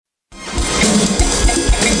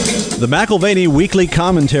The McAlvany Weekly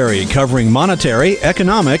Commentary, covering monetary,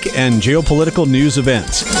 economic, and geopolitical news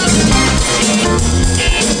events.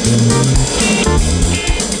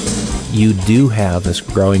 You do have this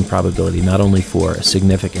growing probability not only for a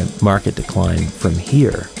significant market decline from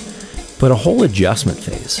here, but a whole adjustment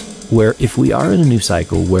phase where if we are in a new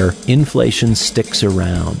cycle where inflation sticks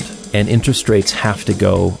around and interest rates have to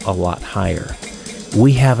go a lot higher,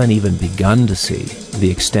 we haven't even begun to see the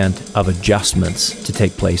extent of adjustments to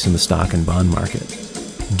take place in the stock and bond market.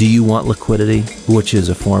 Do you want liquidity, which is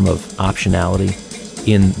a form of optionality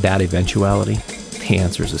in that eventuality? The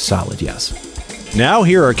answer is a solid yes. Now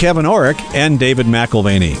here are Kevin Orrick and David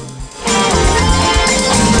McAlvany.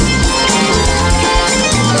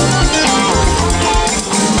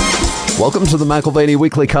 Welcome to the McAlvany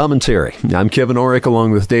Weekly Commentary. I'm Kevin Orrick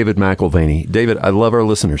along with David McAlvany. David, I love our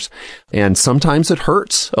listeners, and sometimes it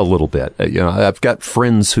hurts a little bit. I've got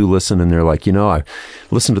friends who listen and they're like, I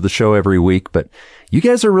listen to the show every week, but you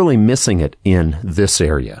guys are really missing it in this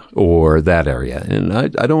area or that area. And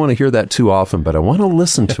I don't want to hear that too often, but I want to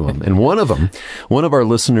listen to them. And one of our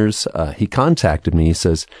listeners, he contacted me. He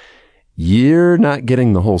says, you're not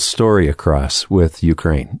getting the whole story across with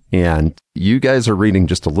Ukraine, and you guys are reading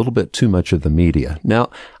just a little bit too much of the media. Now,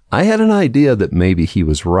 I had an idea that maybe he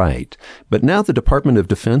was right, but now the Department of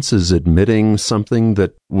Defense is admitting something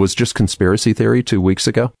that was just conspiracy theory 2 weeks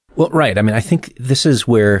ago. Well, right. I mean, I think this is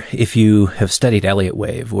where, if you have studied Elliott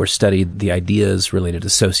Wave or studied the ideas related to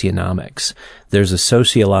socionomics, there's a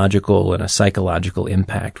sociological and a psychological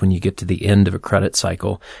impact when you get to the end of a credit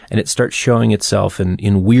cycle, and it starts showing itself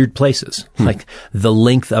in weird places, like the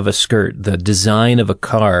length of a skirt, the design of a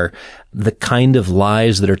car, the kind of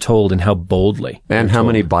lies that are told and how boldly. And how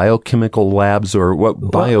many biochemical labs or what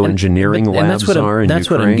bioengineering labs are in Ukraine. That's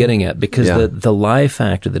what I'm getting at, because the lie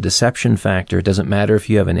factor, the deception factor, it doesn't matter if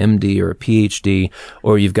you have an MD or a PhD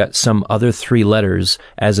or you've got some other 3 letters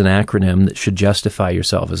as an acronym that should justify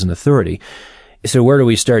yourself as an authority. So where do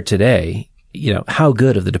we start today? How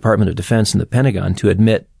good of the Department of Defense and the Pentagon to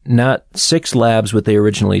admit not 6 labs, what they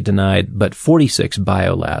originally denied, but 46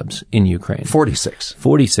 biolabs in Ukraine. 46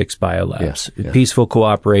 biolabs. Yeah. Peaceful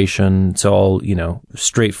cooperation. It's all,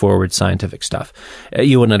 straightforward scientific stuff.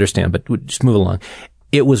 You wouldn't understand, but just move along.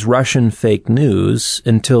 It was Russian fake news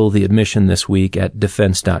until the admission this week at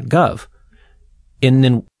defense.gov. And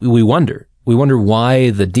then we wonder why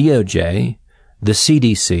the DOJ, the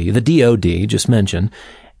CDC, the DOD, just mentioned,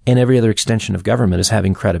 and every other extension of government is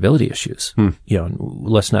having credibility issues.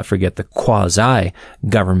 Let's not forget the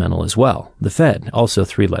quasi-governmental as well. The Fed, also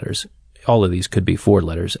 3 letters. All of these could be 4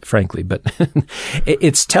 letters, frankly, but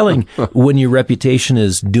it's telling when your reputation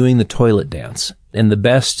is doing the toilet dance. And the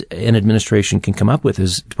best an administration can come up with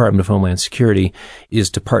is Department of Homeland Security is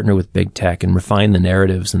to partner with big tech and refine the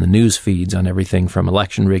narratives and the news feeds on everything from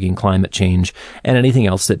election rigging, climate change, and anything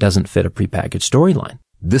else that doesn't fit a prepackaged storyline.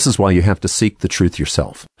 This is why you have to seek the truth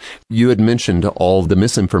yourself. You had mentioned all the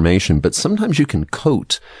misinformation, but sometimes you can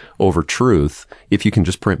coat over truth if you can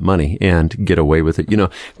just print money and get away with it.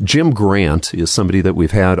 Jim Grant is somebody that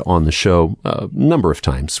we've had on the show a number of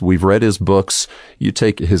times. We've read his books. You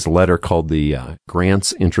take his letter called the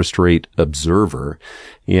Grant's Interest Rate Observer.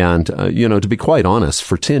 And, to be quite honest,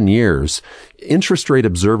 for 10 years, Interest Rate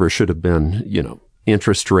Observer should have been,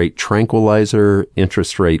 interest rate tranquilizer,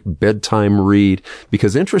 interest rate bedtime read,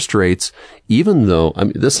 because interest rates, even though,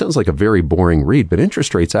 this sounds like a very boring read, but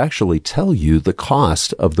interest rates actually tell you the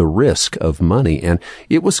cost of the risk of money. And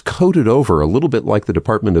it was coded over a little bit like the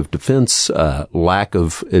Department of Defense, lack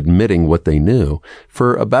of admitting what they knew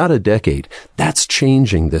for about a decade. That's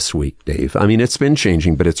changing this week, Dave. It's been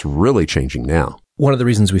changing, but it's really changing now. One of the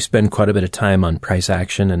reasons we spend quite a bit of time on price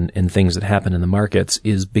action and things that happen in the markets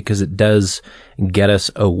is because it does get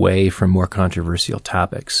us away from more controversial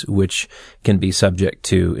topics, which can be subject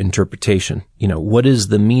to interpretation. What is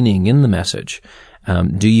the meaning in the message?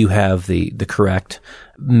 Do you have the correct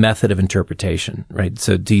method of interpretation, right?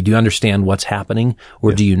 So do you understand what's happening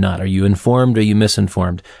or do you not? Are you informed or are you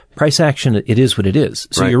misinformed? Price action, it is what it is.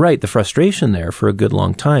 So You're right. The frustration there for a good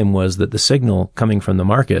long time was that the signal coming from the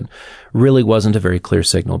market really wasn't a very clear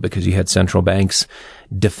signal because you had central banks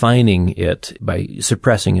defining it by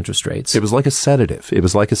suppressing interest rates. It was like a sedative.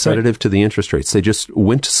 To the interest rates. They just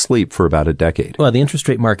went to sleep for about a decade. Well, the interest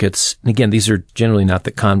rate markets, again, these are generally not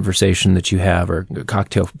the conversation that you have or a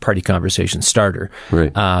cocktail party conversation starter.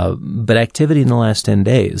 Right. But activity in the last 10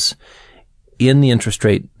 days in the interest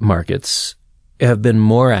rate markets have been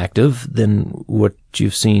more active than what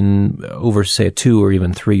you've seen over, say, a 2 or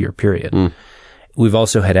even 3 year period. We've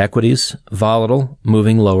also had equities, volatile,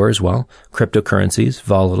 moving lower as well. Cryptocurrencies,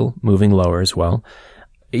 volatile, moving lower as well.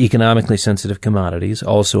 economically sensitive commodities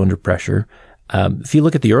also under pressure. If you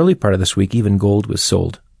look at the early part of this week, even gold was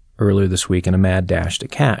sold earlier this week in a mad dash to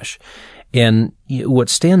cash. And what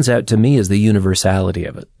stands out to me is the universality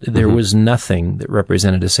of it. There was nothing that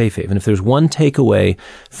represented a safe haven. If there's one takeaway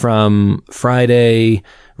from Friday,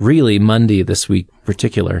 really Monday this week in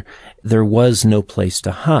particular, there was no place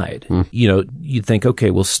to hide. You'd think,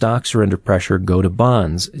 okay, well, stocks are under pressure, go to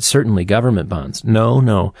bonds, certainly government bonds.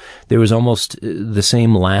 No. There was almost the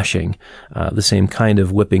same lashing, the same kind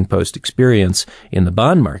of whipping post experience in the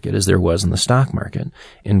bond market as there was in the stock market.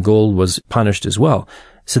 And gold was punished as well.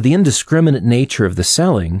 So the indiscriminate nature of the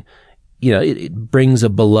selling, it brings a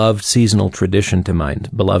beloved seasonal tradition to mind.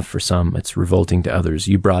 Beloved for some, it's revolting to others.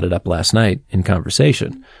 You brought it up last night in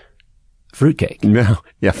conversation. Fruitcake. No,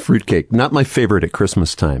 yeah, fruitcake. Not my favorite at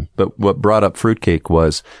Christmas time, but what brought up fruitcake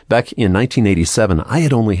was back in 1987, I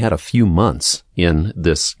had only had a few months in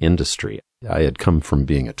this industry. I had come from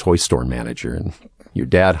being a toy store manager, and your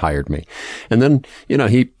dad hired me. And then,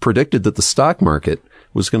 he predicted that the stock market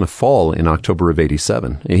was going to fall in October of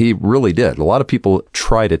 87. He really did. A lot of people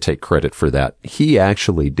try to take credit for that. He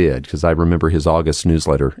actually did, because I remember his August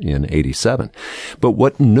newsletter in 87. But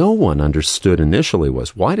what no one understood initially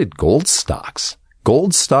was, why did gold stocks,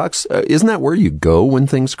 isn't that where you go when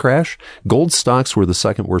things crash? Gold stocks were the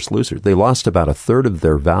second worst loser. They lost about a third of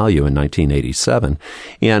their value in 1987.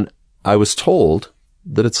 And I was told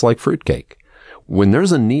that it's like fruitcake. When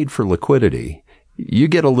there's a need for liquidity, you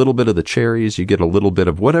get a little bit of the cherries, you get a little bit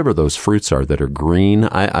of whatever those fruits are that are green.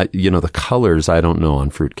 The colors I don't know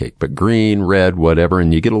on fruitcake, but green, red, whatever,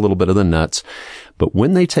 and you get a little bit of the nuts. But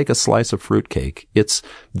when they take a slice of fruitcake, it's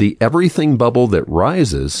the everything bubble that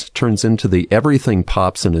rises turns into the everything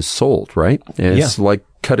pops and is sold, right? And it's like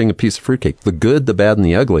cutting a piece of fruitcake. The good, the bad, and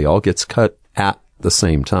the ugly all gets cut at the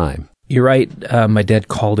same time. You're right. My dad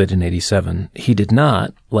called it in 87. He did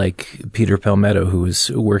not, like Peter Palmetto, who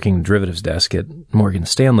was working the derivatives desk at Morgan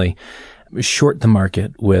Stanley, short the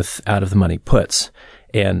market with out-of-the-money puts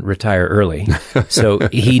and retire early. So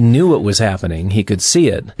he knew what was happening. He could see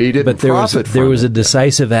it. He didn't profit from it. There was a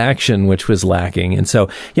decisive action which was lacking. And so,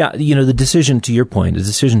 the decision, to your point, the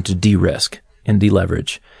decision to de-risk and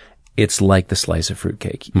deleverage, it's like the slice of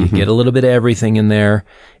fruitcake. You get a little bit of everything in there.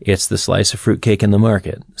 It's the slice of fruitcake in the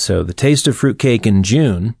market. So the taste of fruitcake in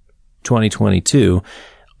June 2022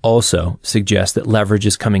 also suggests that leverage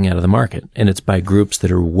is coming out of the market, and it's by groups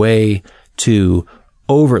that are way too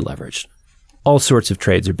over-leveraged. All sorts of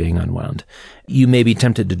trades are being unwound. You may be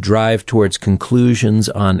tempted to drive towards conclusions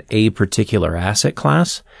on a particular asset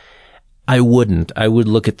class. I wouldn't. I would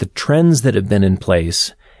look at the trends that have been in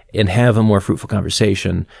place and have a more fruitful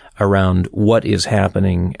conversation around what is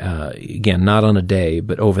happening, again, not on a day,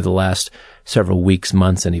 but over the last several weeks,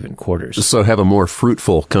 months, and even quarters. So have a more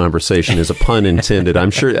fruitful conversation is a pun intended.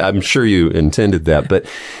 I'm sure you intended that. But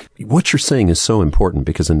what you're saying is so important,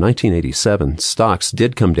 because in 1987, stocks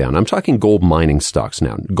did come down. I'm talking gold mining stocks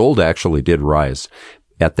now. Gold actually did rise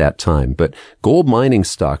at that time, but gold mining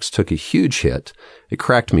stocks took a huge hit. It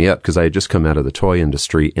cracked me up because I had just come out of the toy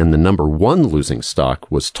industry, and the number one losing stock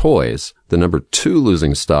was toys. The number two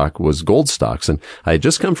losing stock was gold stocks. And I had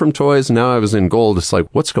just come from toys, and now I was in gold. It's like,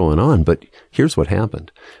 what's going on? But here's what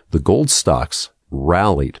happened. The gold stocks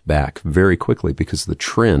rallied back very quickly because the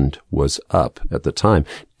trend was up at the time.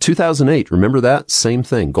 2008, remember that? Same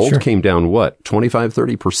thing. Gold came down,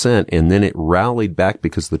 25-30%, and then it rallied back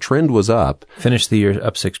because the trend was up. Finished the year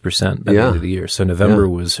up 6% by the end of the year. So November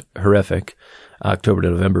was horrific. October to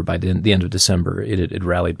November, by the end of December, it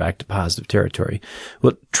rallied back to positive territory.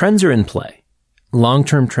 Well, trends are in play.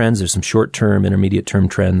 Long-term trends, there's some short-term, intermediate-term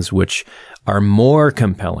trends, which are more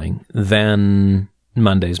compelling than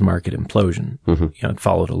Monday's market implosion. It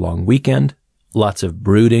followed a long weekend, lots of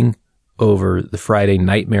brooding over the Friday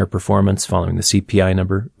nightmare performance following the CPI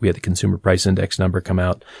number. We had the Consumer Price Index number come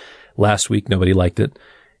out last week. Nobody liked it.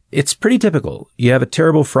 It's pretty typical. You have a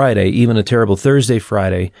terrible Friday, even a terrible Thursday,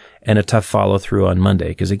 Friday, and a tough follow-through on Monday.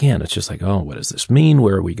 Because again, it's just like, oh, what does this mean?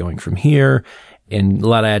 Where are we going from here? And a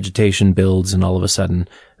lot of agitation builds, and all of a sudden,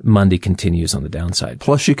 Monday continues on the downside.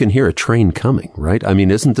 Plus, you can hear a train coming, right? I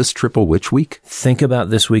mean, isn't this triple witch week? Think about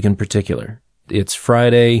this week in particular. It's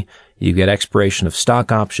Friday. You get expiration of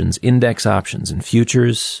stock options, index options, and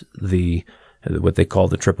futures. What they call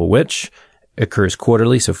the triple witch occurs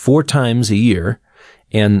quarterly, so 4 times a year.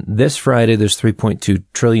 And this Friday, there's $3.2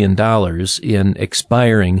 trillion in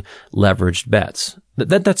expiring leveraged bets.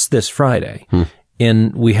 That's this Friday.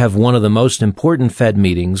 And we have one of the most important Fed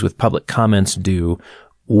meetings with public comments due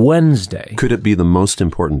Wednesday. Could it be the most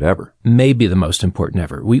important ever? Maybe the most important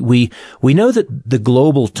ever. We know that the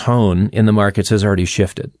global tone in the markets has already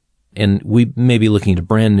shifted. And we may be looking at a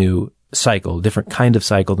brand new cycle, different kind of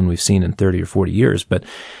cycle than we've seen in 30 or 40 years, but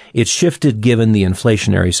it's shifted given the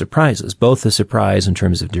inflationary surprises, both the surprise in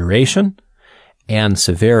terms of duration and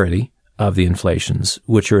severity of the inflations,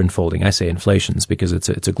 which are unfolding. I say inflations because it's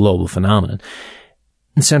a global phenomenon.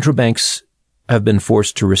 And central banks have been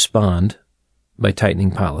forced to respond by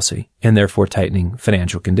tightening policy and therefore tightening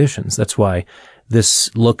financial conditions. That's why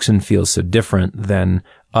this looks and feels so different than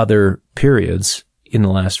other periods in the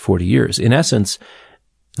last 40 years. In essence,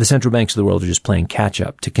 the central banks of the world are just playing catch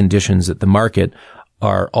up to conditions that the market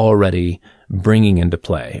are already bringing into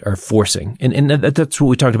play or forcing. And that's what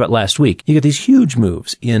we talked about last week. You get these huge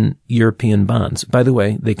moves in European bonds. By the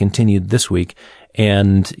way, they continued this week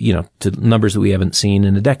and, to numbers that we haven't seen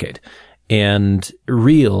in a decade. And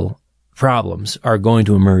real problems are going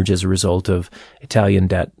to emerge as a result of Italian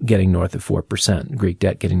debt getting north of 4%, Greek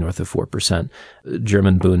debt getting north of 4%,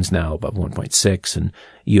 German Bunds now above 1.6, and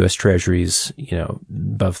U.S. Treasuries,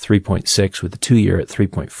 above 3.6 with the 2-year at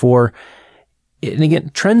 3.4. And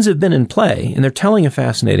again, trends have been in play, and they're telling a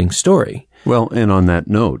fascinating story. Well, and on that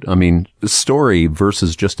note, story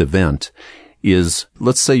versus just event is,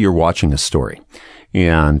 let's say you're watching a story,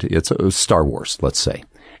 and it's Star Wars, let's say.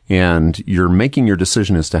 And you're making your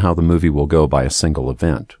decision as to how the movie will go by a single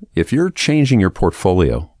event. If you're changing your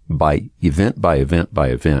portfolio by event by event by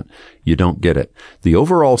event, you don't get it. The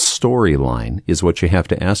overall storyline is what you have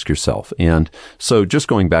to ask yourself. And so just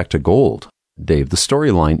going back to gold, Dave, the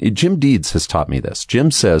storyline, Jim Deeds has taught me this.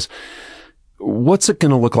 Jim says, what's it going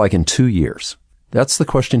to look like in 2 years? That's the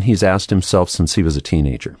question he's asked himself since he was a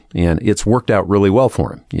teenager. And it's worked out really well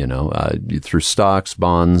for him, through stocks,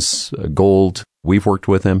 bonds, gold. We've worked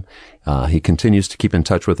with him. He continues to keep in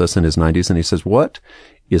touch with us in his 90s. And he says, what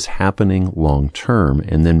is happening long term?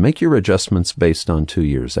 And then make your adjustments based on 2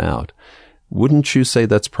 years out. Wouldn't you say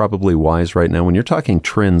that's probably wise right now when you're talking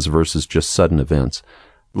trends versus just sudden events?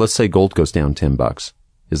 Let's say gold goes down $10.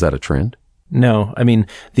 Is that a trend? No.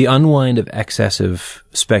 The unwind of excessive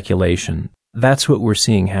speculation, that's what we're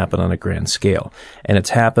seeing happen on a grand scale. And it's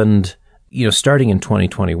happened, starting in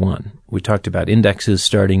 2021. We talked about indexes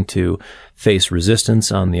starting to face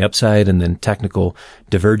resistance on the upside and then technical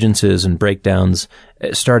divergences and breakdowns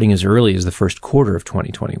starting as early as the first quarter of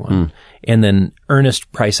 2021. And then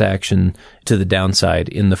earnest price action to the downside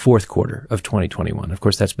in the fourth quarter of 2021. Of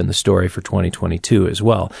course, that's been the story for 2022 as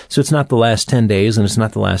well. So it's not the last 10 days and it's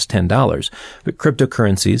not the last $10. But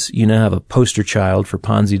cryptocurrencies, you now have a poster child for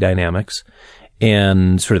Ponzi dynamics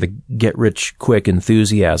and sort of the get-rich-quick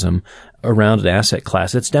enthusiasm around an asset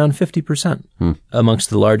class. It's down 50% amongst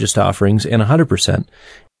the largest offerings and 100%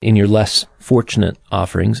 in your less fortunate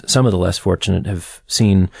offerings. Some of the less fortunate have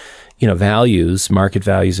seen, market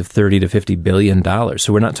values of $30 to $50 billion.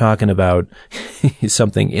 So we're not talking about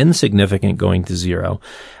something insignificant going to zero,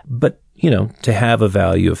 but to have a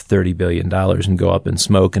value of $30 billion and go up in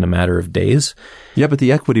smoke in a matter of days. Yeah, but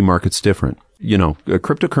the equity market's different. A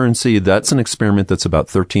cryptocurrency, that's an experiment that's about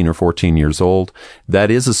 13 or 14 years old.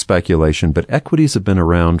 That is a speculation, but equities have been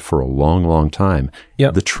around for a long, long time.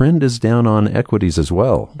 Yep. The trend is down on equities as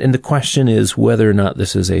well. And the question is whether or not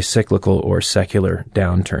this is a cyclical or secular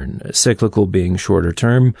downturn. Cyclical being shorter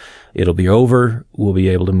term, it'll be over, we'll be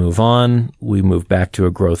able to move on, we move back to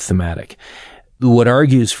a growth thematic. What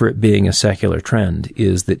argues for it being a secular trend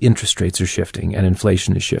is that interest rates are shifting and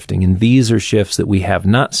inflation is shifting. And these are shifts that we have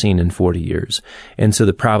not seen in 40 years. And so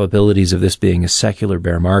the probabilities of this being a secular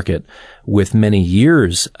bear market with many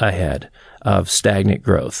years ahead of stagnant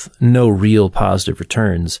growth, no real positive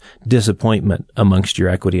returns, disappointment amongst your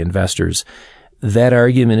equity investors, that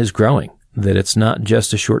argument is growing. That it's not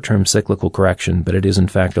just a short-term cyclical correction, but it is in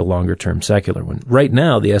fact a longer-term secular one. Right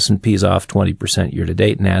now, the S&P is off 20%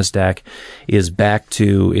 year-to-date. NASDAQ is back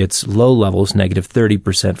to its low levels, negative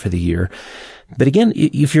 30% for the year. But again,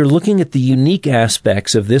 if you're looking at the unique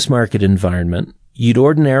aspects of this market environment, you'd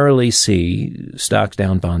ordinarily see stocks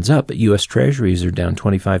down, bonds up, but U.S. Treasuries are down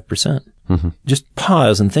 25%. Mm-hmm. Just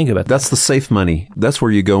pause and think about that. That's the safe money. That's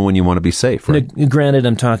where you go when you want to be safe, right? Now, granted,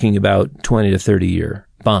 I'm talking about 20 to 30-year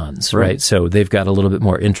bonds, right? So they've got a little bit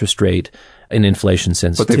more interest rate and inflation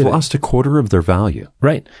sensitivity. But they've lost a quarter of their value.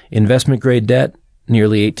 Right. Investment grade debt,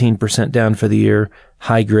 nearly 18% down for the year.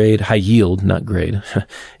 High grade, high yield, not grade.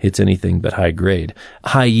 It's anything but high grade.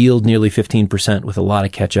 High yield, nearly 15% with a lot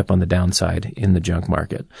of catch up on the downside in the junk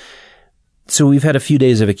market. So we've had a few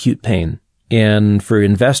days of acute pain. And for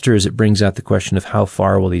investors, it brings out the question of how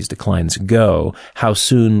far will these declines go? How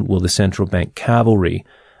soon will the central bank cavalry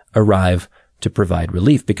arrive to provide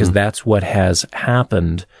relief? Because that's what has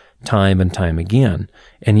happened time and time again.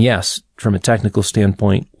 And yes, from a technical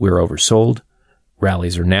standpoint, we're oversold.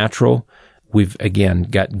 Rallies are natural. We've, again,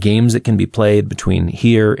 got games that can be played between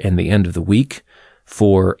here and the end of the week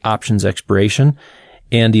for options expiration,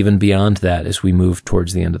 and even beyond that as we move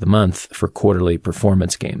towards the end of the month for quarterly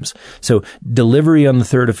performance games. So delivery on the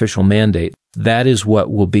third official mandate, that is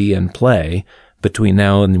what will be in play between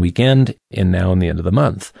now and the weekend and now and the end of the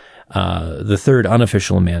month. The third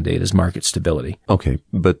unofficial mandate is market stability. Okay,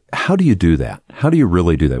 but how do you do that? How do you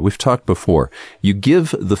really do that? We've talked before. You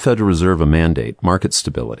give the Federal Reserve a mandate, market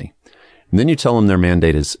stability. And then you tell them their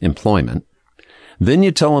mandate is employment. Then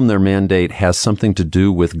you tell them their mandate has something to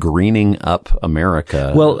do with greening up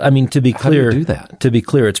America. Well, I mean, to be clear, how do you do that? To be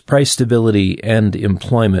clear, it's price stability and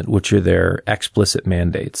employment, which are their explicit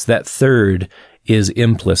mandates. That third is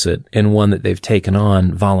implicit and one that they've taken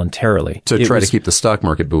on voluntarily. To try to keep the stock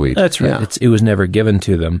market buoyed. That's right. Yeah. It was never given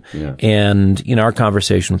to them. Yeah. And, our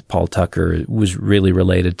conversation with Paul Tucker was really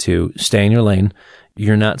related to stay in your lane.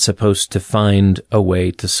 You're not supposed to find a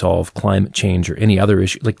way to solve climate change or any other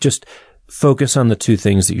issue. Like, just focus on the two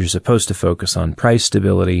things that you're supposed to focus on, price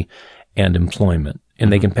stability and employment.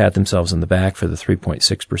 And they can pat themselves on the back for the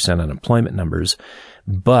 3.6% unemployment numbers.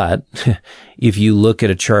 But if you look at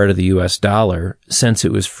a chart of the U.S. dollar, since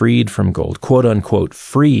it was freed from gold, quote unquote,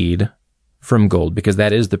 freed from gold, because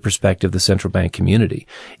that is the perspective of the central bank community,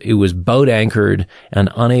 it was boat anchored and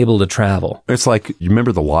unable to travel. It's like, you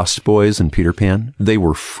remember the Lost Boys in Peter Pan? They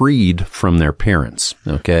were freed from their parents,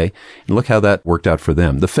 okay? And look how that worked out for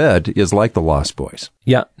them. The Fed is like the Lost Boys.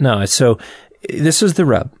 Yeah, no, so this is the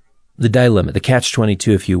rub, the dilemma, the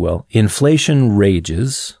catch-22, if you will. Inflation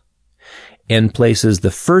rages and places the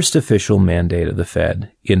first official mandate of the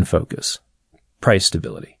Fed in focus, price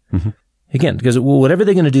stability. Mm-hmm. Again, because whatever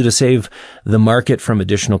they're going to do to save the market from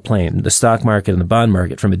additional pain, the stock market and the bond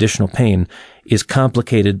market from additional pain, is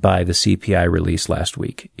complicated by the CPI release last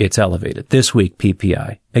week. It's elevated. This week,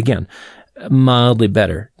 PPI. Again, mildly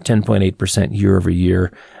better, 10.8% year over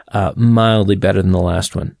year, mildly better than the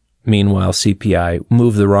last one. Meanwhile, CPI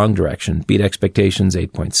moved the wrong direction, beat expectations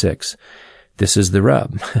 8.6. This is the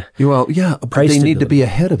rub. Well, yeah, but they need to be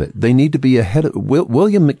ahead of it. They need to be ahead of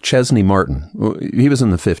William McChesney Martin. He was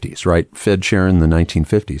in the 50s, right? Fed chair in the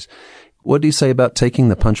 1950s. What do you say about taking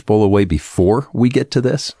the punch bowl away before we get to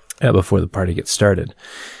this? Before the party gets started.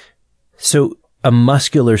 So a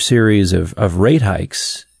muscular series of rate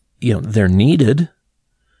hikes, they're needed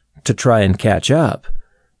to try and catch up,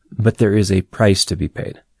 but there is a price to be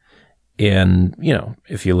paid. And,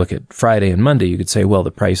 if you look at Friday and Monday, you could say, well,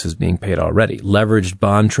 the price is being paid already. Leveraged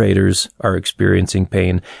bond traders are experiencing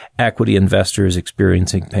pain. Equity investors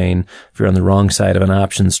experiencing pain. If you're on the wrong side of an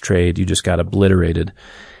options trade, you just got obliterated.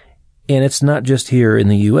 And it's not just here in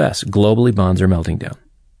the U.S. Globally, bonds are melting down.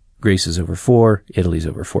 Greece is over 4%. Italy's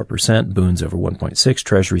over 4%. Boon's over 1.6%.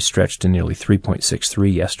 Treasury stretched to nearly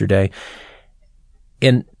 3.63 yesterday.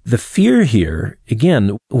 And the fear here,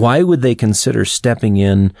 again, why would they consider stepping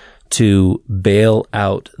in to bail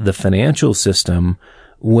out the financial system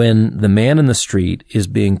when the man in the street is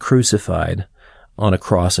being crucified on a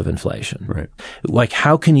cross of inflation? Right. Like,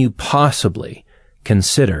 how can you possibly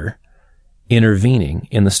consider intervening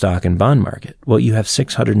in the stock and bond market? Well, you have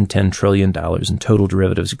 $610 trillion in total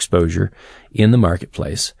derivatives exposure in the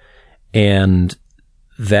marketplace, and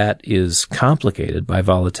that is complicated by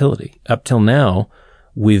volatility. Up till now,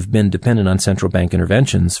 we've been dependent on central bank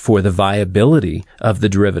interventions for the viability of the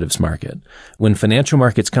derivatives market. When financial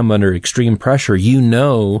markets come under extreme pressure, you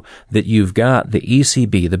know that you've got the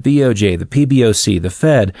ECB, the BOJ, the PBOC, the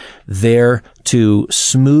Fed there to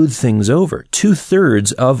smooth things over.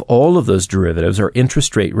 2/3 of all of those derivatives are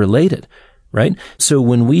interest rate related, right? So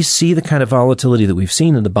when we see the kind of volatility that we've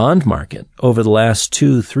seen in the bond market over the last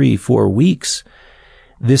 2, 3, 4 weeks,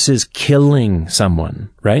 this is killing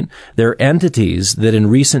someone, right? There are entities that in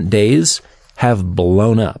recent days have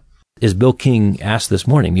blown up. As Bill King asked this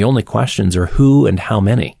morning, the only questions are who and how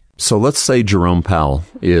many. So let's say Jerome Powell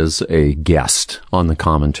is a guest on the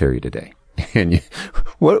commentary today. And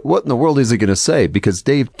what in the world is he going to say? Because,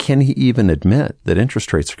 Dave, can he even admit that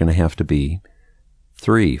interest rates are going to have to be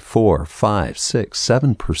 3, 4, 5, 6,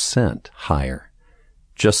 7% higher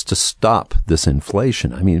just to stop this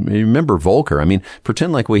inflation? I mean, remember Volcker. I mean,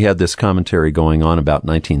 pretend like we had this commentary going on about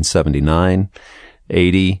 1979,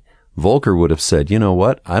 80. Volcker would have said, you know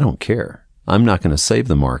what? I don't care. I'm not going to save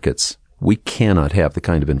the markets. We cannot have the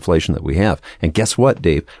kind of inflation that we have. And guess what,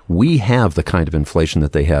 Dave? We have the kind of inflation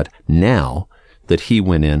that they had now that he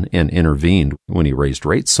went in and intervened when he raised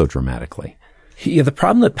rates so dramatically. Yeah, the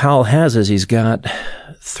problem that Powell has is he's got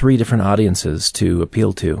 3 different audiences to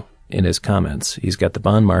appeal to in his comments. He's got the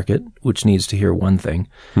bond market, which needs to hear one thing,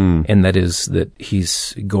 and that is that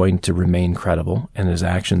he's going to remain credible and his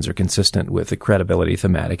actions are consistent with the credibility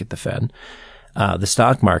thematic at the Fed. The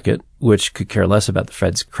stock market, which could care less about the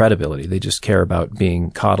Fed's credibility. They just care about being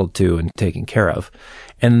coddled to and taken care of.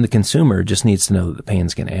 And the consumer just needs to know that the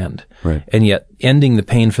pain's going to end. Right. And yet ending the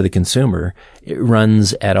pain for the consumer, it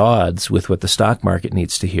runs at odds with what the stock market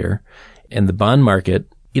needs to hear. And the bond market,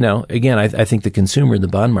 again, I think the consumer and the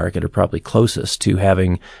bond market are probably closest to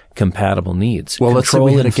having compatible needs. Well, control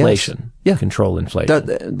let's say we had inflation. Yeah. Control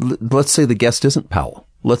inflation. Let's say the guest isn't Powell.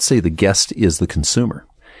 Let's say the guest is the consumer.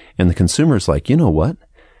 And the consumer's like, you know what?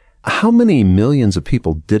 How many millions of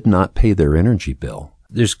people did not pay their energy bill?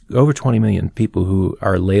 There's over 20 million people who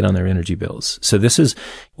are late on their energy bills. So this is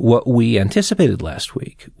what we anticipated last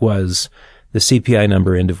week was the CPI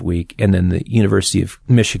number end of week and then the University of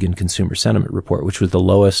Michigan Consumer Sentiment Report, which was the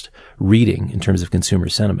lowest reading in terms of consumer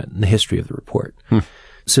sentiment in the history of the report.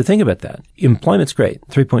 So think about that. Employment's great.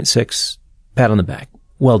 3.6, pat on the back.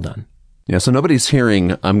 Well done. Yeah, so nobody's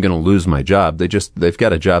hearing, I'm going to lose my job. They've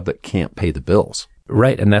got a job that can't pay the bills.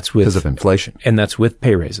 Right, and that's with... because of inflation. And that's with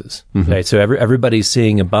pay raises. Right, so everybody's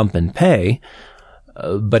seeing a bump in pay,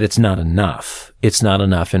 but it's not enough. It's not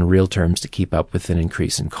enough in real terms to keep up with an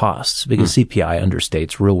increase in costs because CPI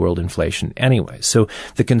understates real-world inflation anyway. So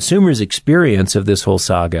the consumer's experience of this whole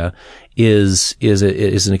saga is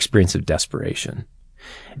an experience of desperation.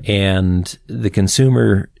 And the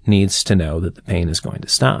consumer needs to know that the pain is going to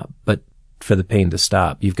stop. But for the pain to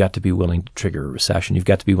stop, you've got to be willing to trigger a recession. You've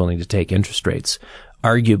got to be willing to take interest rates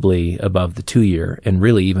arguably above the 2-year and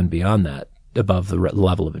really even beyond that, above the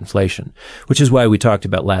level of inflation, which is why we talked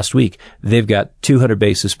about last week. They've got 200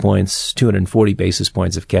 basis points, 240 basis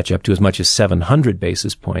points of catch up to as much as 700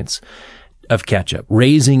 basis points of catch up,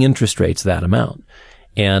 raising interest rates that amount.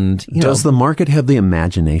 And does the market have the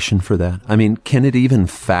imagination for that? I mean, can it even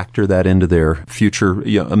factor that into their future?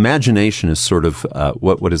 Imagination is sort of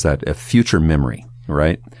what is that? A future memory,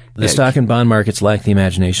 right? The stock and bond markets lack the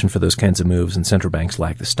imagination for those kinds of moves, and central banks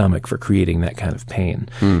lack the stomach for creating that kind of pain.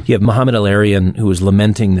 You have Mohamed El-Erian, who was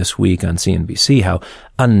lamenting this week on CNBC how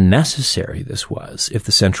unnecessary this was if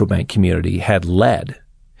the central bank community had led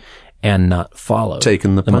and not followed.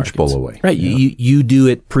 Taken the punch bowl away. Right. Yeah. You do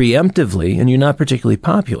it preemptively and you're not particularly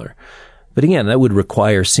popular. But again, that would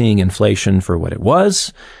require seeing inflation for what it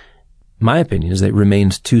was. My opinion is they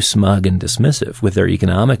remained too smug and dismissive with their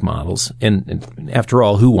economic models. And after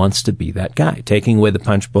all, who wants to be that guy? Taking away the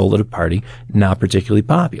punch bowl at a party, not particularly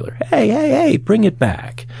popular. Hey, bring it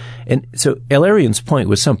back. And so El-Erian's point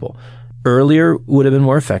was simple. Earlier would have been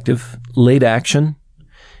more effective. Late action,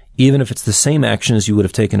 even if it's the same action as you would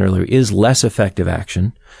have taken earlier, is less effective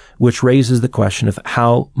action, which raises the question of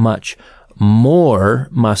how much more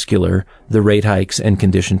muscular the rate hikes and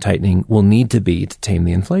condition tightening will need to be to tame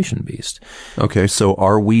the inflation beast. Okay, so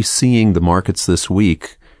are we seeing the markets this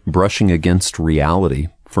week brushing against reality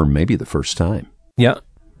for maybe the first time? Yeah.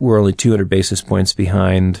 We're only 200 basis points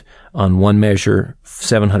behind on one measure,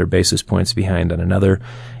 700 basis points behind on another.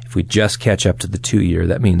 If we just catch up to the 2-year,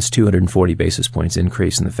 that means 240 basis points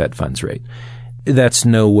increase in the Fed funds rate. That's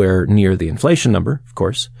nowhere near the inflation number, of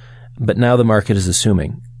course, but now the market is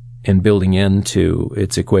assuming and building into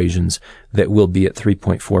its equations that we'll be at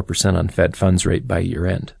 3.4% on Fed funds rate by year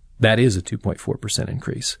end. That is a 2.4%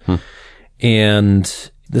 increase.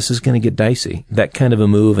 And this is going to get dicey. That kind of a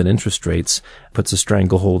move in interest rates puts a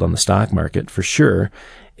stranglehold on the stock market for sure,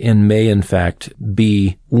 and may in fact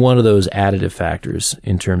be one of those additive factors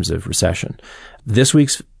in terms of recession. This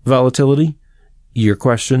week's volatility, your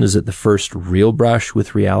question, is it the first real brush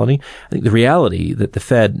with reality? I think the reality that the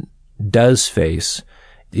Fed does face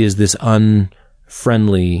is this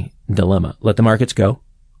unfriendly dilemma. Let the markets go.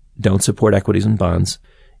 Don't support equities and bonds,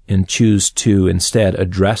 and choose to instead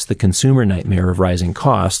address the consumer nightmare of rising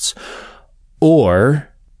costs, or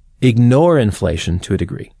ignore inflation to a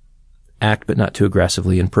degree. Act but not too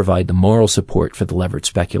aggressively and provide the moral support for the levered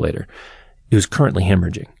speculator who's currently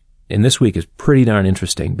hemorrhaging. And this week is pretty darn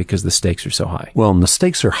interesting because the stakes are so high. Well, and the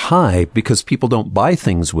stakes are high because people don't buy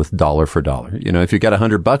things with dollar for dollar. You know, if you've got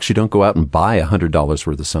 $100, you don't go out and buy $100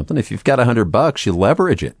 worth of something. If you've got $100, you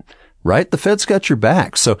leverage it, right? The Fed's got your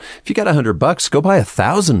back. So if you got $100, go buy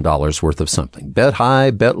 $1,000 worth of something. Bet high,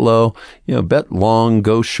 bet low, bet long,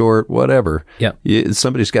 go short, whatever. Yeah.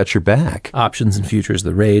 Somebody's got your back. Options and futures,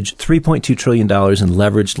 the rage. $3.2 trillion in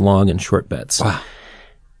leveraged long and short bets. Wow.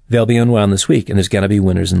 They'll be unwound this week, and there's going to be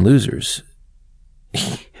winners and losers.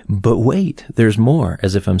 But wait, there's more,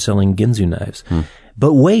 as if I'm selling Ginsu knives.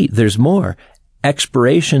 But wait, there's more.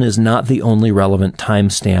 Expiration is not the only relevant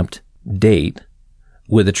time-stamped date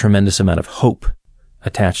with a tremendous amount of hope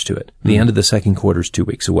attached to it. The end of the second quarter is 2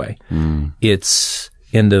 weeks away. It's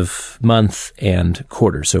end of month and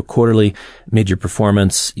quarter. So quarterly major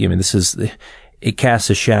performance, it casts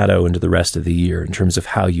a shadow into the rest of the year in terms of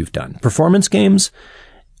how you've done. Performance games,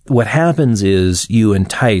 what happens is you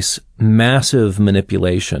entice massive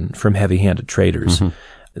manipulation from heavy-handed traders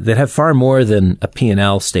that have far more than a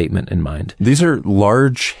P&L statement in mind. These are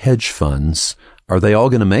large hedge funds. Are they all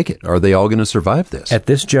going to make it? Are they all going to survive this? At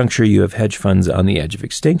this juncture, you have hedge funds on the edge of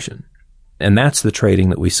extinction. And that's the trading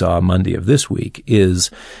that we saw Monday of this week is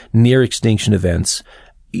near extinction events.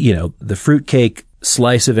 The fruitcake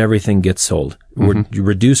slice of everything gets sold. You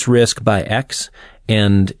reduce risk by X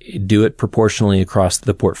and do it proportionally across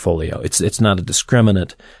the portfolio. It's not a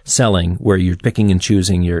discriminate selling where you're picking and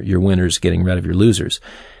choosing your winners, getting rid of your losers.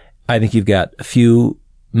 I think you've got a few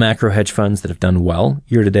macro hedge funds that have done well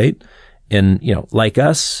year to date. And, like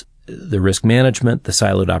us, the risk management, the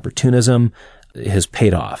siloed opportunism has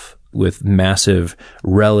paid off with massive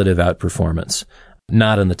relative outperformance.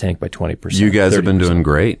 Not in the tank by 20%. You guys 30%. Have been doing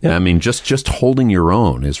great. Yep. I mean, just holding your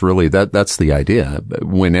own is really, that's the idea.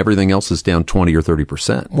 When everything else is down 20 or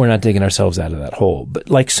 30%. We're not digging ourselves out of that hole. But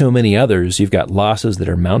like so many others, you've got losses that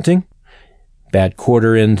are mounting. Bad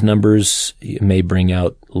quarter end numbers may bring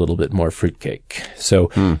out a little bit more fruitcake. So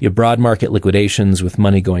your broad market liquidations with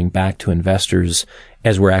money going back to investors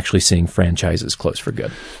as we're actually seeing franchises close for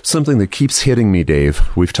good. Something that keeps hitting me, Dave,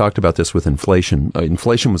 we've talked about this with inflation.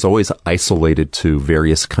 Inflation was always isolated to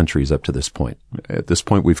various countries up to this point. At this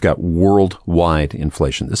point, we've got worldwide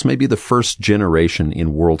inflation. This may be the first generation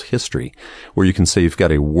in world history where you can say you've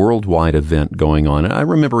got a worldwide event going on. And I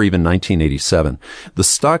remember even 1987, the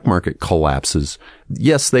stock market collapses.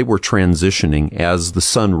 Yes, they were transitioning as the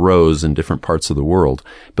sun rose in different parts of the world,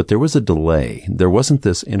 but there was a delay. There wasn't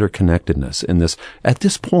this interconnectedness in this. At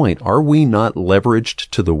this point, are we not leveraged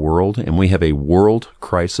to the world and we have a world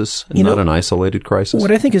crisis and not an isolated crisis?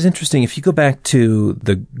 What I think is interesting, if you go back to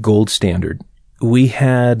the gold standard, we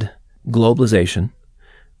had globalization,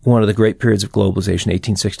 one of the great periods of globalization,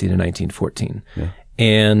 1860 to 1914. Yeah.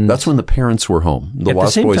 And that's when the parents were home. The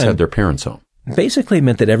Lost Boys had their parents home. Basically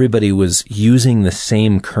meant that everybody was using the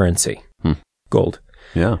same currency, gold.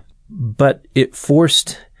 Yeah. But it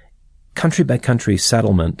forced country by country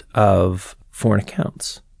settlement of foreign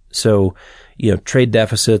accounts. So, trade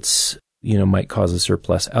deficits, might cause a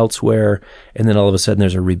surplus elsewhere. And then all of a sudden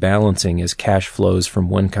there's a rebalancing as cash flows from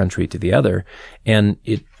one country to the other. And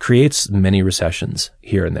it creates many recessions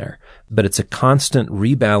here and there. But it's a constant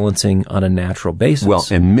rebalancing on a natural basis. Well,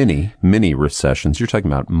 and mini recessions. You're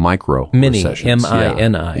talking about micro recessions.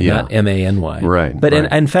 M-I-N-I, not M-A-N-Y. Right. But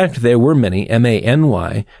in fact, there were many,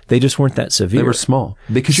 M-A-N-Y. They just weren't that severe. They were small.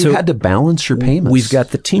 Because you had to balance your payments. We've got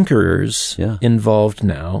the tinkerers involved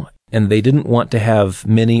now, and they didn't want to have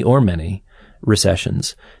many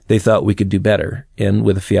recessions. They thought we could do better. And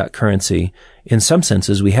with a fiat currency, in some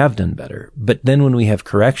senses, we have done better. But then when we have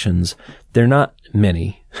corrections, they're not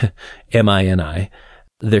many, M-I-N-I.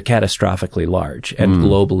 They're catastrophically large and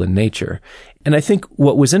global in nature. And I think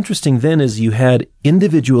what was interesting then is you had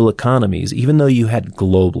individual economies, even though you had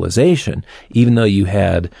globalization, even though you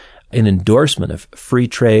had an endorsement of free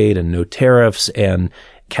trade and no tariffs and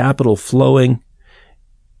capital flowing,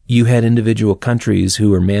 you had individual countries who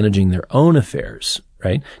were managing their own affairs,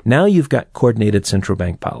 right? Now you've got coordinated central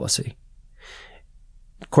bank policy.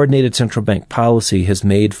 Coordinated central bank policy has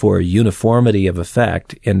made for a uniformity of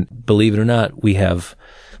effect. And believe it or not, we have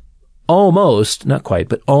almost, not quite,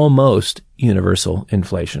 but almost universal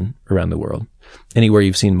inflation around the world. Anywhere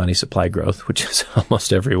you've seen money supply growth, which is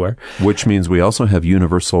almost everywhere. Which means we also have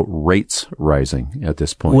universal rates rising at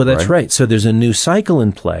this point. Well, that's right. So there's a new cycle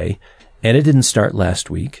in play. And it didn't start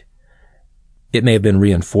last week. It may have been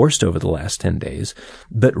reinforced over the last 10 days,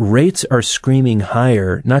 but rates are screaming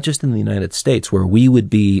higher, not just in the United States where we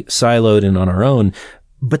would be siloed and on our own,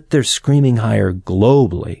 but they're screaming higher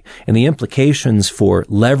globally. And the implications for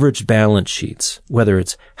leveraged balance sheets, whether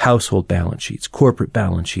it's household balance sheets, corporate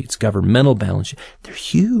balance sheets, governmental balance sheets, they're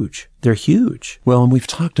huge. They're huge. Well, and we've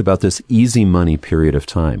talked about this easy money period of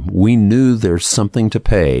time. We knew there's something to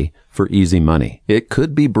pay for easy money. It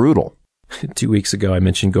could be brutal. 2 weeks ago, I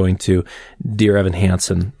mentioned going to Dear Evan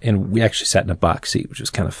Hansen, and we actually sat in a box seat, which was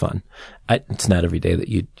kind of fun. It's not every day that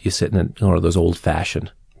you sit in one of those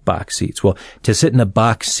old-fashioned box seats. Well, to sit in a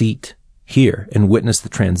box seat here and witness the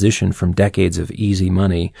transition from decades of easy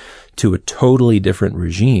money to a totally different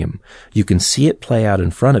regime, you can see it play out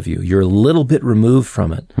in front of you. You're a little bit removed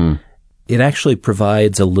from it. It actually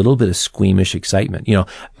provides a little bit of squeamish excitement.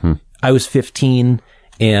 I was 15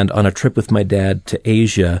 and on a trip with my dad to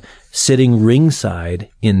Asia, sitting ringside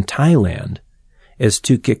in Thailand as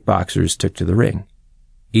two kickboxers took to the ring.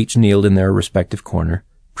 each kneeled in their respective corner,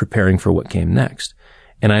 preparing for what came next.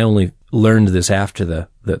 And I only learned this after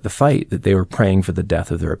the fight, that they were praying for the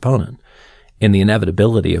death of their opponent and the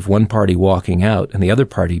inevitability of one party walking out and the other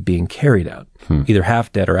party being carried out, either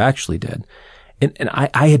half dead or actually dead. And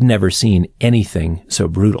I had never seen anything so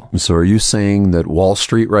brutal. So are you saying that Wall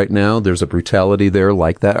Street right now, there's a brutality there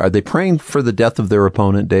like that? Are they praying for the death of their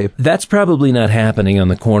opponent, Dave? That's probably not happening on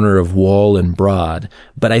the corner of Wall and Broad,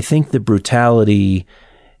 but I think the brutality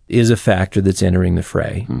is a factor that's entering the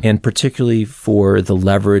fray, and particularly for the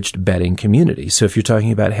leveraged betting community. So if you're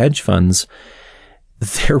talking about hedge funds,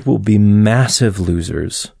 there will be massive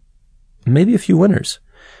losers, maybe a few winners,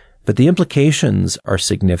 but the implications are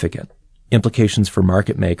significant. Implications for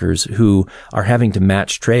market makers who are having to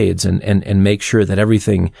match trades and make sure that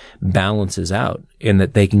everything balances out and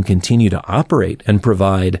that they can continue to operate and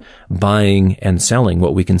provide buying and selling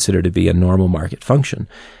what we consider to be a normal market function.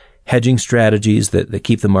 Hedging strategies that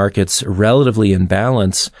keep the markets relatively in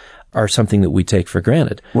balance are something that we take for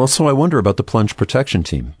granted. Well, so I wonder about the plunge protection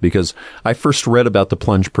team, because I first read about the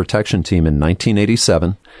plunge protection team in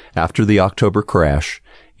 1987 after the October crash.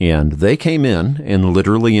 And they came in and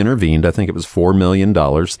literally intervened. I think it was $4 million.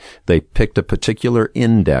 They picked a particular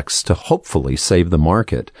index to hopefully save the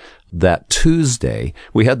market. That Tuesday,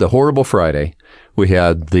 we had the horrible Friday, we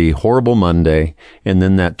had the horrible Monday, and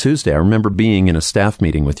then that Tuesday, I remember being in a staff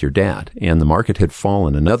meeting with your dad, and the market had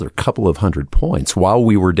fallen another couple of 100 points while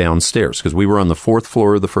we were downstairs, because we were on the 4th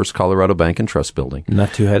floor of the First Colorado Bank and Trust building.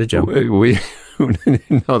 Not too high to jump.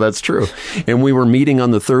 No, that's true. And we were meeting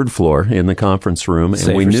on the 3rd floor in the conference room,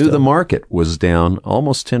 and we knew the market was down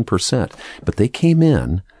almost 10%. But they came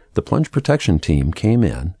in, the plunge protection team came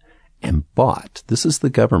in and bought. This is the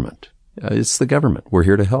government. It's the government. We're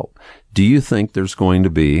here to help. Do you think there's going to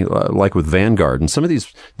be, like with Vanguard and some of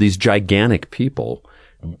these gigantic people,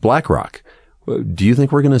 BlackRock, do you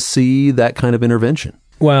think we're going to see that kind of intervention?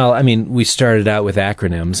 Well, I mean, we started out with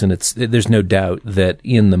acronyms, and there's no doubt that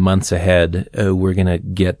in the months ahead, we're going to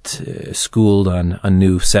get schooled on a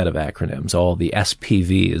new set of acronyms, all the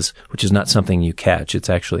SPVs, which is not something you catch. It's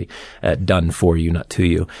actually done for you, not to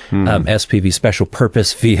you. SPV, special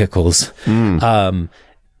purpose vehicles.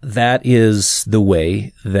 That is the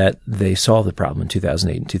way that they solved the problem in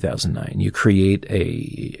 2008 and 2009. You create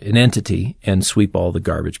an entity and sweep all the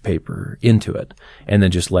garbage paper into it and then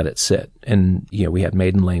just let it sit. And, we had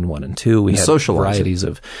Maiden Lane 1 and 2. We had varieties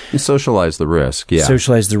of... You socialize the risk, yeah.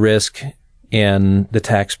 Socialize the risk, and the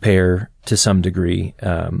taxpayer, to some degree,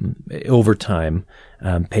 over time,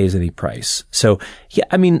 pays any price. So, yeah,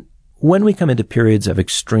 I mean, when we come into periods of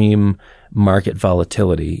extreme market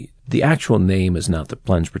volatility, the actual name is not the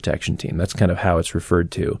plunge protection team. That's kind of how it's referred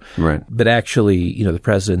to. Right. But actually, the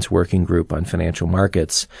President's Working Group on Financial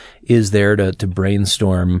Markets is there to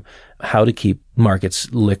brainstorm how to keep markets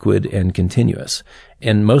liquid and continuous.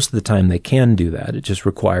 And most of the time they can do that. It just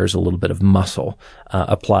requires a little bit of muscle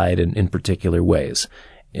applied in particular ways.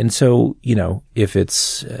 And so, if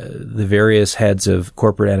it's the various heads of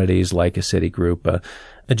corporate entities like a Citigroup,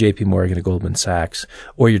 a JP Morgan, a Goldman Sachs,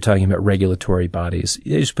 or you're talking about regulatory bodies,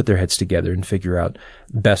 they just put their heads together and figure out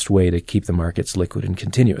the best way to keep the markets liquid and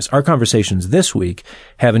continuous. Our conversations this week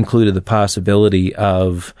have included the possibility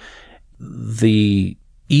of the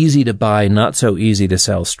easy to buy, not so easy to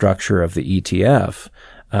sell structure of the ETF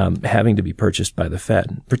having to be purchased by the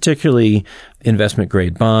Fed, particularly investment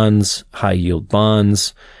grade bonds, high yield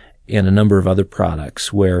bonds, and a number of other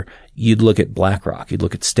products where you'd look at BlackRock, you'd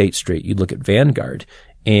look at State Street, you'd look at Vanguard,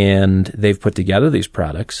 and they've put together these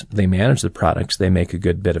products. They manage the products. They make a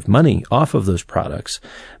good bit of money off of those products,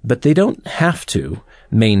 but they don't have to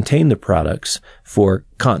maintain the products for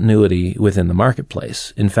continuity within the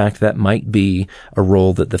marketplace. In fact, that might be a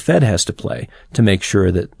role that the Fed has to play to make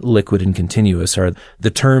sure that liquid and continuous are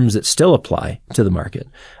the terms that still apply to the market.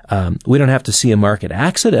 We don't have to see a market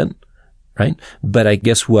accident, right? But I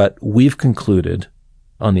guess what we've concluded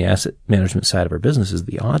on the asset management side of our business is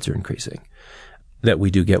the odds are increasing that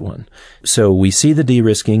we do get one. So we see the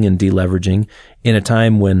de-risking and deleveraging in a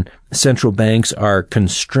time when central banks are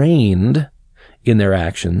constrained in their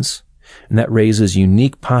actions, and that raises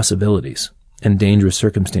unique possibilities and dangerous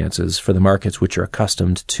circumstances for the markets which are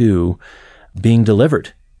accustomed to being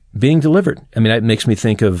delivered. I mean, it makes me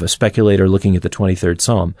think of a speculator looking at the 23rd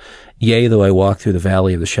Psalm. Yea, though I walk through the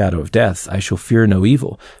valley of the shadow of death, I shall fear no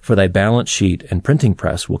evil, for thy balance sheet and printing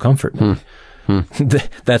press will comfort me.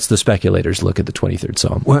 That's the speculator's look at the 23rd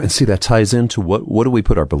Psalm. Well, and see, that ties into what do we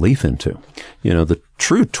put our belief into? The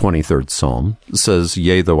true 23rd Psalm says,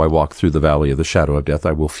 yea, though I walk through the valley of the shadow of death,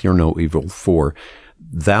 I will fear no evil, for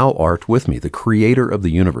thou art with me, the creator of the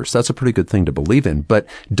universe. That's a pretty good thing to believe in. But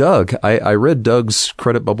Doug, I read Doug's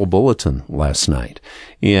Credit Bubble Bulletin last night,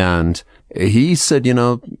 and he said,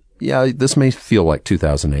 yeah, this may feel like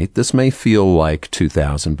 2008. This may feel like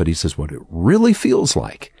 2000, but he says what it really feels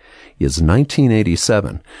like is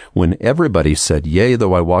 1987, when everybody said, yea,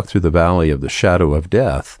 though I walk through the valley of the shadow of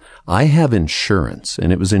death, I have insurance.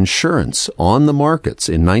 And it was insurance on the markets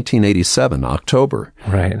in 1987, October,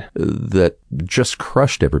 right, that just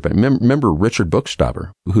crushed everybody. Remember Richard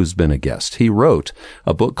Buchstaber, who's been a guest. He wrote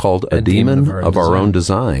a book called A Demon of Our Own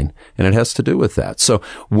Design, and it has to do with that. So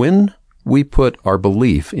when we put our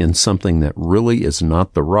belief in something that really is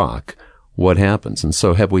not the rock, what happens? And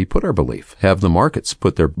so have we put our belief? Have the markets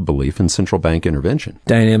put their belief in central bank intervention?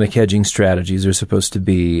 Dynamic hedging strategies are supposed to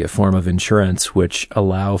be a form of insurance which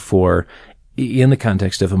allow for, in the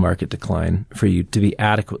context of a market decline, for you to be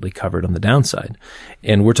adequately covered on the downside.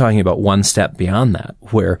 And we're talking about one step beyond that,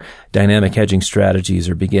 where dynamic hedging strategies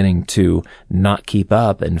are beginning to not keep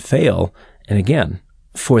up and fail. And again,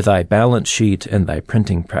 for thy balance sheet and thy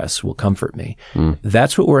printing press will comfort me.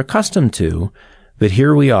 That's what we're accustomed to. But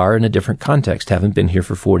here we are in a different context, haven't been here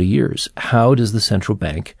for 40 years. How does the central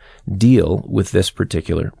bank deal with this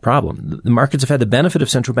particular problem? The markets have had the benefit of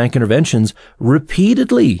central bank interventions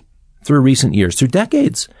repeatedly through recent years, through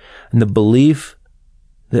decades. And the belief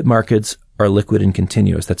that markets are liquid and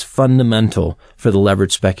continuous, that's fundamental for the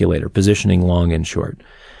leveraged speculator, positioning long and short.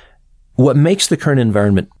 What makes the current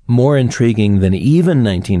environment more intriguing than even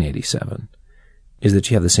 1987 is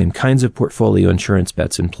that you have the same kinds of portfolio insurance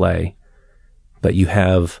bets in play, but you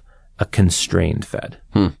have a constrained Fed.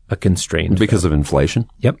 A constrained Because Fed. of inflation?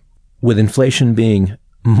 Yep. With inflation being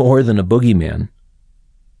more than a boogeyman,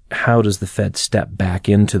 how does the Fed step back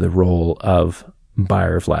into the role of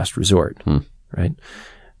buyer of last resort? Right?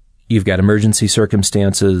 You've got emergency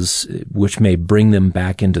circumstances which may bring them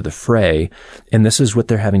back into the fray, and this is what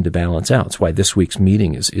they're having to balance out. It's why this week's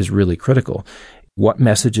meeting is really critical. What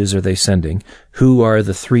messages are they sending? Who are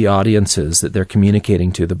the three audiences that they're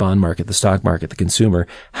communicating to? The bond market, the stock market, the consumer.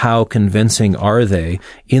 How convincing are they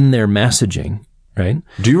in their messaging, right?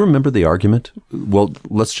 Do you remember the argument? Well,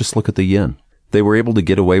 let's just look at the yen. They were able to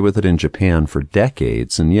get away with it in Japan for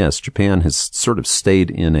decades. And yes, Japan has sort of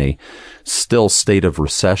stayed in a still state of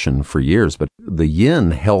recession for years, but the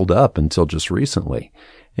yen held up until just recently.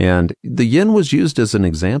 And the yen was used as an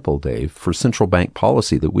example, Dave, for central bank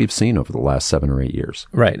policy that we've seen over the last 7 or 8 years.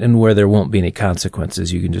 Right. And where there won't be any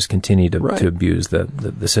consequences, you can just continue to abuse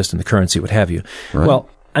the system, the currency, what have you. Right. Well,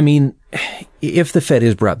 I mean, if the Fed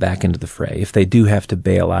is brought back into the fray, if they do have to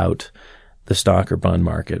bail out the stock or bond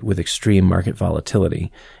market with extreme market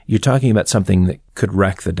volatility, you're talking about something that could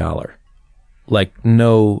wreck the dollar like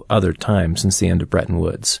no other time since the end of Bretton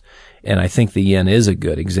Woods. And I think the yen is a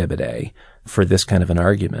good exhibit A for this kind of an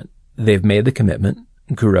argument. They've made the commitment.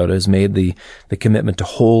 Kuroda has made the commitment to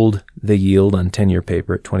hold the yield on 10-year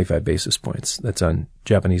paper at 25 basis points. That's on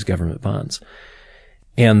Japanese government bonds.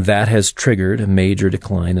 And that has triggered a major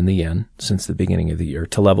decline in the yen since the beginning of the year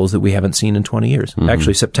to levels that we haven't seen in 20 years.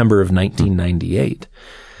 Actually, September of 1998.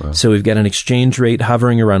 Wow. So we've got an exchange rate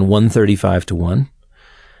hovering around 135 to 1.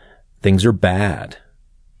 Things are bad.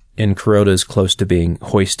 And Kuroda is close to being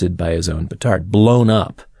hoisted by his own petard, blown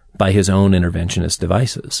up by his own interventionist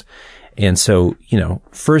devices. And so,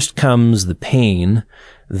 first comes the pain,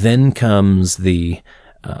 then comes the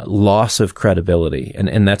loss of credibility.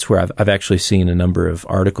 And that's where I've actually seen a number of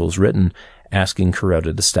articles written asking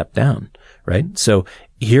Kuroda to step down, right? So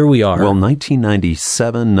here we are. Well,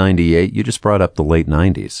 1997, 98, you just brought up the late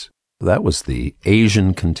 90s. That was the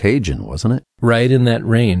Asian contagion, wasn't it? Right in that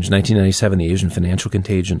range. 1997, the Asian financial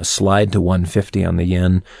contagion, a slide to 150 on the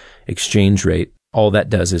yen exchange rate. All that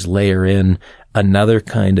does is layer in another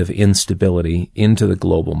kind of instability into the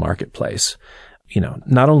global marketplace.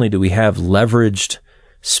 Not only do we have leveraged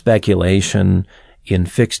speculation in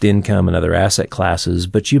fixed income and other asset classes,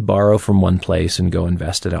 but you borrow from one place and go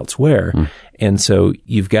invest it elsewhere. And so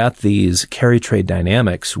you've got these carry trade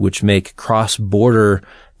dynamics which make cross-border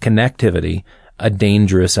connectivity a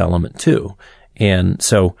dangerous element too. And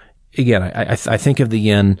so again, I think of the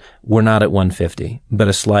yen, we're not at 150, but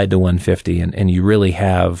a slide to 150, and you really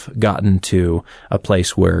have gotten to a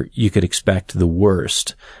place where you could expect the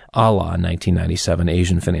worst, a la 1997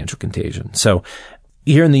 Asian financial contagion. So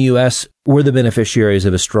here in the U.S., we're the beneficiaries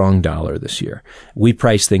of a strong dollar this year. We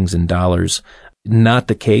price things in dollars. Not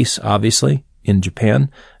the case, obviously, in Japan.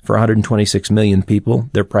 For 126 million people,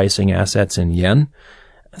 they're pricing assets in yen.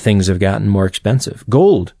 Things have gotten more expensive.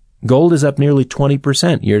 Gold is up nearly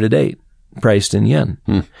 20% year to date, priced in yen.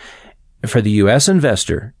 For the U.S.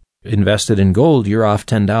 investor invested in gold, you're off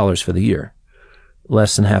 $10 for the year.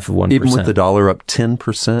 less than half of 1%. Even with the dollar up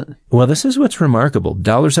 10%? Well, this is what's remarkable.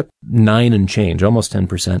 Dollar's up 9 and change, almost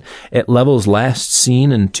 10%, at levels last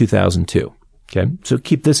seen in 2002. Okay, so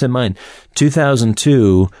keep this in mind.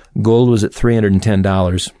 2002, gold was at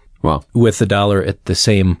 $310. Wow. With the dollar at the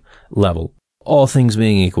same level. All things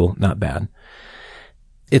being equal, not bad.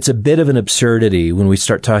 It's a bit of an absurdity when we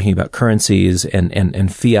start talking about currencies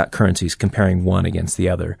and fiat currencies comparing one against the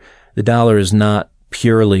other. The dollar is not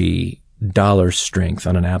purely dollar strength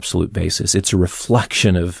on an absolute basis. It's a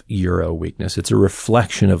reflection of euro weakness. It's a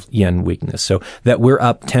reflection of yen weakness. So that we're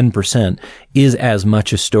up 10% is as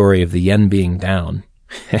much a story of the yen being down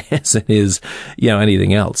as it is,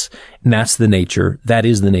 anything else. And that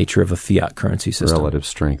is the nature of a fiat currency system. Relative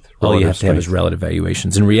strength. All you have to have is relative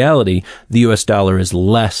valuations. In reality, the US dollar is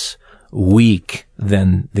less weak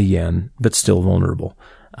than the yen, but still vulnerable.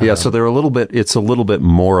 Yeah, so it's a little bit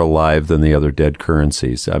more alive than the other dead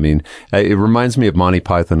currencies. I mean, it reminds me of Monty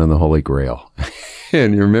Python and the Holy Grail.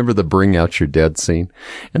 And you remember the bring out your dead scene?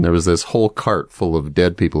 And there was this whole cart full of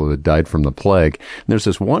dead people who had died from the plague. And there's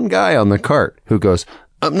this one guy on the cart who goes,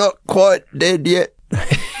 "I'm not quite dead yet."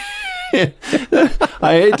 I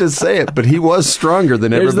hate to say it, but he was stronger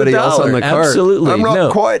than everybody else on the cart. Absolutely. I'm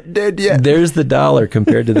not quite dead yet. There's the dollar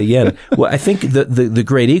compared to the yen. Well, I think the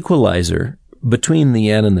great equalizer between the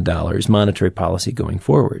yen and the dollar is monetary policy going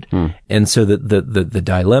forward. And so the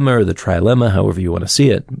dilemma or the trilemma, however you want to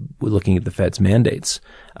see it, looking at the Fed's mandates,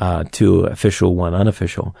 two official, one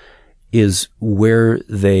unofficial, is where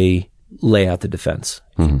they lay out the defense.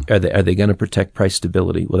 Are they going to protect price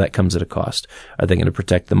stability? Well, that comes at a cost. Are they going to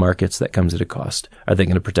protect the markets? That comes at a cost. Are they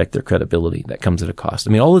going to protect their credibility? That comes at a cost.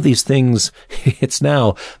 I mean, all of these things, it's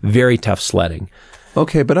now very tough sledding.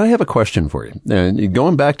 Okay, but I have a question for you.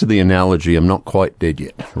 Going back to the analogy, I'm not quite dead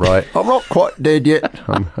yet, right? I'm not quite dead yet.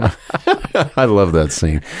 I love that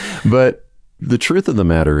scene. But the truth of the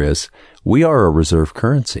matter is, we are a reserve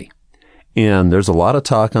currency. And there's a lot of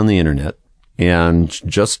talk on the internet and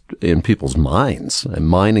just in people's minds, and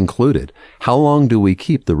mine included. How long do we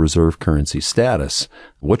keep the reserve currency status?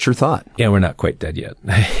 What's your thought? Yeah, we're not quite dead yet.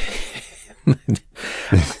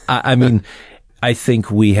 I mean, I think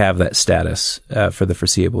we have that status for the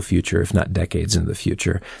foreseeable future, if not decades into the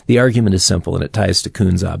future. The argument is simple, and it ties to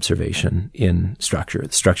Kuhn's observation in the structure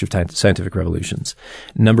of scientific revolutions.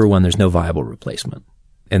 Number one, there's no viable replacement.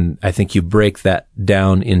 And I think you break that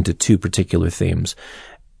down into two particular themes.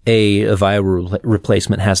 A viable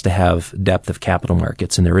replacement has to have depth of capital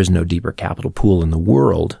markets, and there is no deeper capital pool in the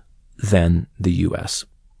world than the U.S.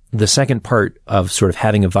 The second part of sort of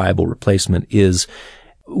having a viable replacement is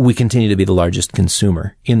we continue to be the largest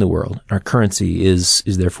consumer in the world. Our currency is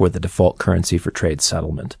therefore the default currency for trade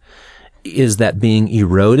settlement. Is that being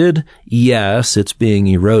eroded? Yes, it's being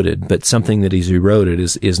eroded, but something that is eroded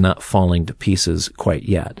is not falling to pieces quite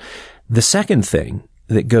yet. The second thing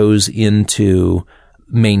that goes into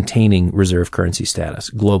maintaining reserve currency status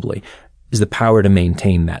globally is the power to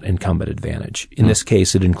maintain that incumbent advantage. In this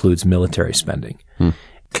case, it includes military spending.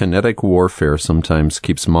 Kinetic warfare sometimes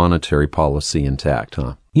keeps monetary policy intact,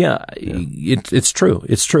 huh? Yeah. It's true.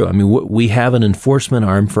 It's true. I mean, we have an enforcement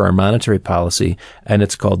arm for our monetary policy, and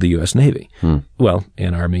it's called the U.S. Navy. Well,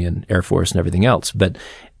 and Army and Air Force and everything else. But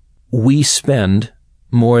we spend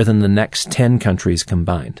more than the next 10 countries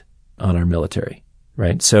combined on our military,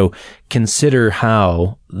 right? So consider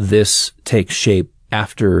how this takes shape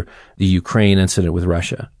after the Ukraine incident with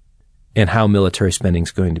Russia, and how military spending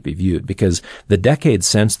is going to be viewed, because the decades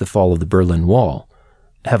since the fall of the Berlin Wall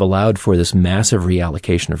have allowed for this massive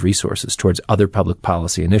reallocation of resources towards other public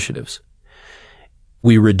policy initiatives.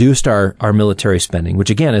 We reduced our military spending, which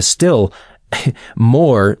again is still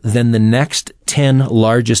more than the next 10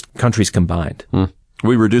 largest countries combined.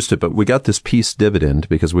 We reduced it, but we got this peace dividend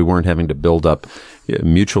because we weren't having to build up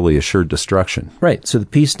mutually assured destruction. Right. So the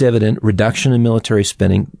peace dividend, reduction in military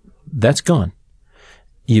spending, that's gone.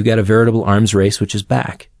 You've got a veritable arms race, which is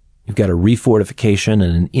back. You've got a refortification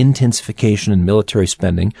and an intensification in military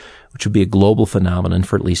spending, which would be a global phenomenon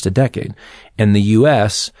for at least a decade. And the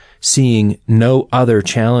U.S., seeing no other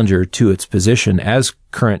challenger to its position as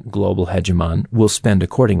current global hegemon, will spend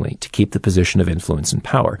accordingly to keep the position of influence and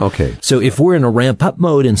power. Okay. So if we're in a ramp-up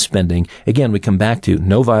mode in spending, again, we come back to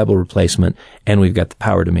no viable replacement, and we've got the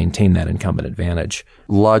power to maintain that incumbent advantage.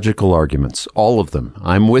 Logical arguments. All of them.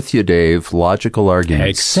 I'm with you, Dave. Logical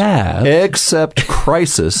arguments. Except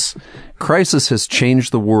crisis. Crisis has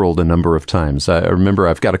changed the world a number of times. I remember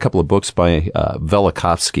I've got a couple of books by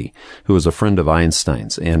Velikovsky, who was a friend of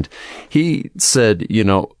Einstein's, and he said,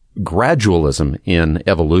 gradualism in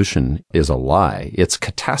evolution is a lie. It's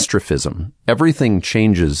catastrophism. Everything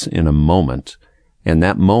changes in a moment. And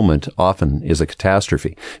that moment often is a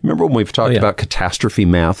catastrophe. Remember when we've talked about catastrophe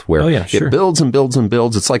math where it builds and builds and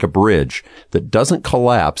builds? It's like a bridge that doesn't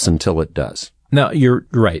collapse until it does. No, you're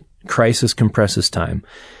right. Crisis compresses time.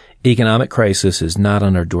 Economic crisis is not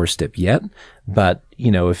on our doorstep yet, but,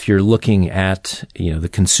 if you're looking at, the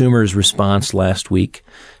consumer's response last week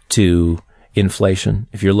to inflation,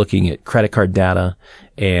 if you're looking at credit card data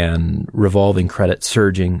and revolving credit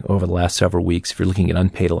surging over the last several weeks, if you're looking at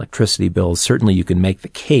unpaid electricity bills, certainly you can make the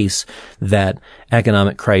case that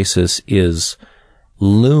economic crisis is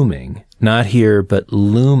looming, not here, but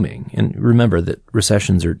looming. And remember that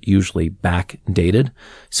recessions are usually backdated.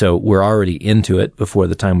 So we're already into it before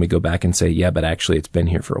the time we go back and say, yeah, but actually it's been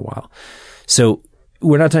here for a while. So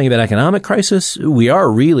we're not talking about economic crisis. We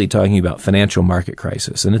are really talking about financial market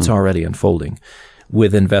crisis, and it's already unfolding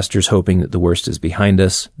with investors hoping that the worst is behind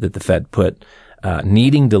us, that the Fed put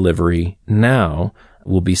needing delivery now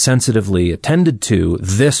will be sensitively attended to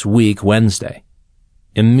this week, Wednesday.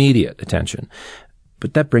 Immediate attention.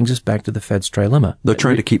 But that brings us back to the Fed's trilemma. They're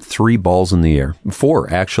trying to keep 3 balls in the air.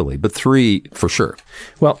 4, actually, but 3 for sure.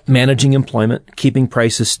 Well, managing employment, keeping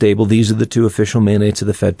prices stable. These are the 2 official mandates of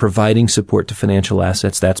the Fed. Providing support to financial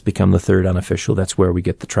assets. That's become the 3rd unofficial. That's where we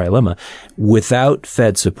get the trilemma. Without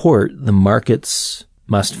Fed support, the markets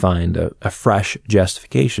must find a fresh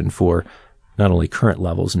justification for not only current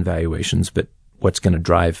levels and valuations, but what's going to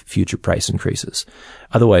drive future price increases.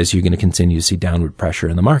 Otherwise, you're going to continue to see downward pressure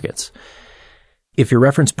in the markets. If your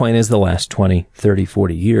reference point is the last 20, 30,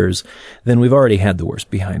 40 years, then we've already had the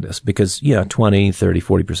worst behind us because, 20, 30,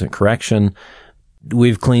 40% correction.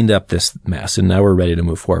 We've cleaned up this mess and now we're ready to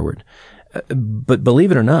move forward. But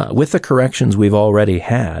believe it or not, with the corrections we've already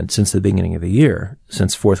had since the beginning of the year,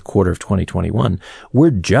 since fourth quarter of 2021,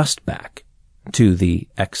 we're just back to the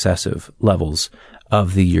excessive levels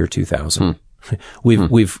of the year 2000.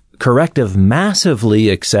 We've corrective massively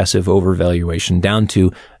excessive overvaluation down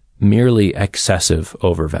to merely excessive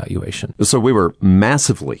overvaluation. So we were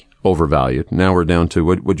massively overvalued. Now we're down to,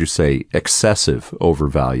 what would you say, excessive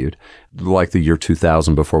overvalued, like the year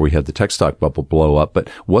 2000 before we had the tech stock bubble blow up.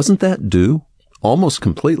 But wasn't that due almost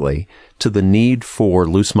completely to the need for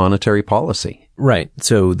loose monetary policy? Right.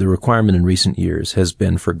 So the requirement in recent years has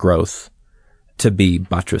been for growth to be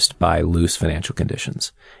buttressed by loose financial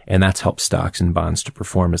conditions. And that's helped stocks and bonds to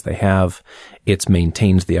perform as they have. It's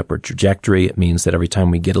maintained the upward trajectory. It means that every time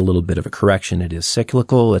we get a little bit of a correction, it is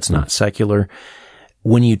cyclical. It's not secular.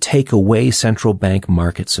 When you take away central bank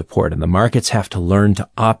market support, and the markets have to learn to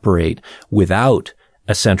operate without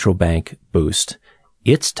a central bank boost,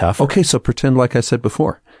 it's tough. Okay, so pretend like I said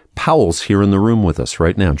before. Powell's here in the room with us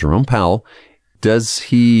right now. Jerome Powell, does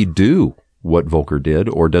he do what Volcker did,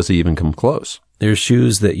 or does he even come close? There's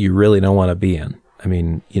shoes that you really don't want to be in. I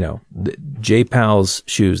mean, Jay Powell's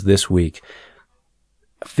shoes this week,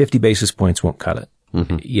 50 basis points won't cut it.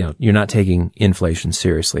 Mm-hmm. You're not taking inflation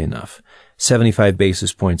seriously enough. 75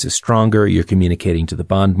 basis points is stronger. You're communicating to the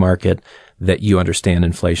bond market that you understand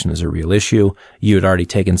inflation is a real issue. You had already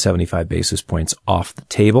taken 75 basis points off the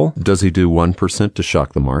table. Does he do 1% to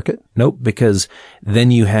shock the market? Nope, because then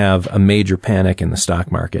you have a major panic in the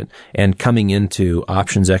stock market. And coming into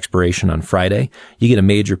options expiration on Friday, you get a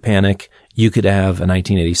major panic. You could have a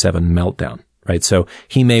 1987 meltdown. Right. So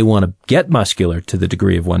he may want to get muscular to the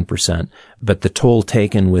degree of 1%, but the toll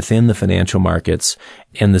taken within the financial markets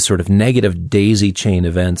and the sort of negative daisy chain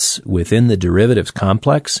events within the derivatives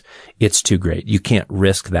complex, it's too great. You can't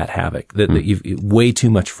risk that havoc. Way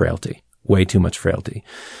too much frailty.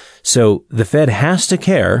 So the Fed has to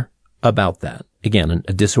care about that. Again,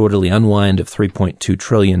 a disorderly unwind of $3.2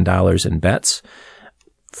 trillion in bets.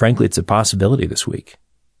 Frankly, it's a possibility this week.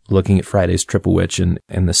 Looking at Friday's triple witch and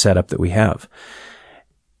the setup that we have.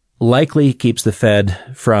 Likely keeps the Fed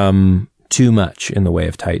from too much in the way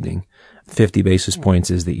of tightening. 50 basis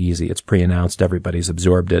points is the easy. It's pre-announced. Everybody's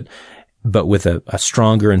absorbed it. But with a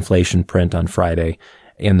stronger inflation print on Friday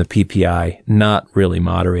and the PPI not really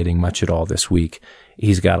moderating much at all this week,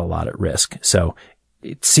 he's got a lot at risk. So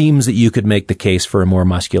it seems that you could make the case for a more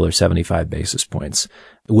muscular 75 basis points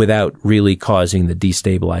without really causing the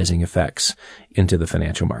destabilizing effects into the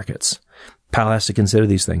financial markets. Powell has to consider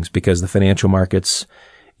these things because the financial markets,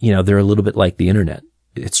 they're a little bit like the internet.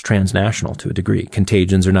 It's transnational to a degree.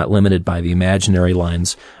 Contagions are not limited by the imaginary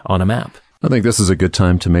lines on a map. I think this is a good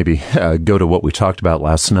time to maybe go to what we talked about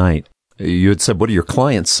last night. You had said, what are your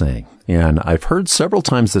clients saying? And I've heard several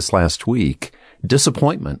times this last week,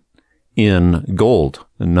 disappointment in gold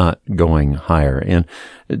not going higher. And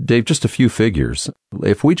Dave, just a few figures.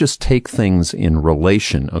 If we just take things in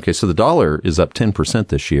relation, okay, so the dollar is up 10%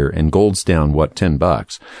 this year and gold's down,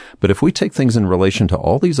 $10? But if we take things in relation to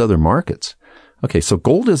all these other markets, Okay, so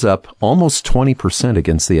gold is up almost 20%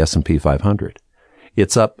 against the S&P 500.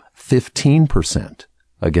 It's up 15%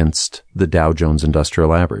 against the Dow Jones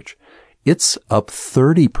Industrial Average. It's up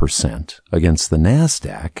 30% against the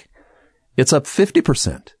NASDAQ. It's up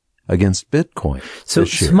 50% against Bitcoin.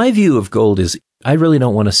 So my view of gold is I really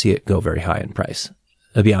don't want to see it go very high in price,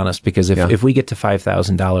 to be honest, because if we get to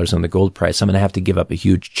 $5,000 on the gold price, I'm going to have to give up a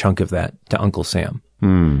huge chunk of that to Uncle Sam.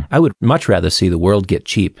 I would much rather see the world get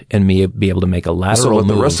cheap and me be able to make a lateral move. So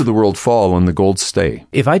let the rest of the world fall and the gold stay.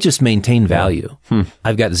 If I just maintain value,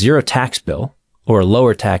 I've got zero tax bill or a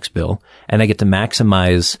lower tax bill, and I get to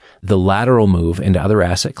maximize the lateral move into other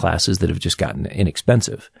asset classes that have just gotten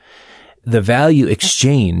inexpensive. The value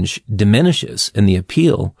exchange diminishes and the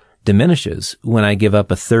appeal diminishes when I give up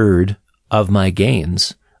a third of my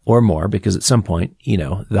gains or more, because at some point,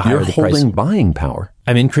 the higher the price. You're holding buying power.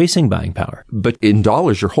 I'm increasing buying power. But in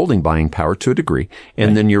dollars, you're holding buying power to a degree,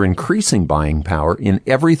 and then you're increasing buying power in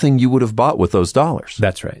everything you would have bought with those dollars.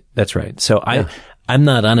 That's right. That's right. So I'm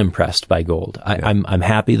not unimpressed by gold. I'm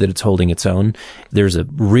happy that it's holding its own. There's a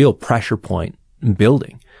real pressure point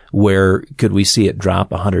building where could we see it drop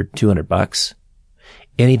 $100, $200?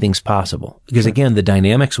 Anything's possible. Because again, the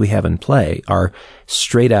dynamics we have in play are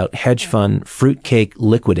straight out hedge fund fruitcake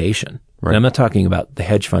liquidation. Right. And I'm not talking about the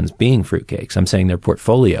hedge funds being fruitcakes. I'm saying their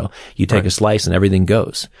portfolio. You take a slice and everything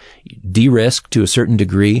goes. You de-risk to a certain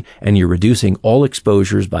degree and you're reducing all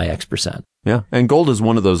exposures by X%. Yeah. And gold is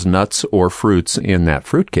one of those nuts or fruits in that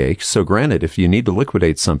fruitcake. So granted, if you need to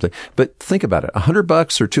liquidate something, but think about it,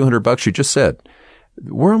 $100 or $200, you just said,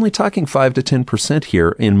 we're only talking 5 to 10%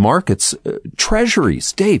 here in markets.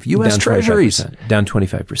 Treasuries, Dave, U.S. Treasuries. Down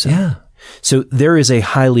 25%. Yeah. So there is a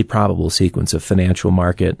highly probable sequence of financial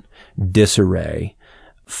market disarray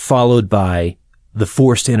followed by the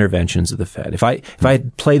forced interventions of the Fed. If I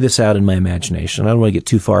play this out in my imagination, I don't want to get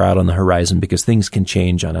too far out on the horizon because things can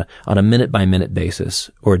change on a minute by minute basis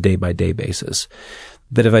or a day by day basis.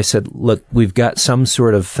 But if I said, look, we've got some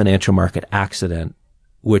sort of financial market accident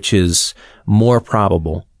which is more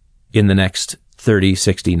probable in the next 30,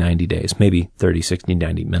 60, 90 days, maybe 30, 60,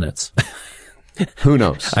 90 minutes. Who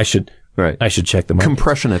knows? I should check the market.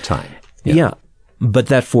 Compression of time. Yeah. But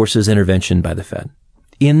that forces intervention by the Fed.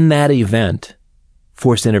 In that event,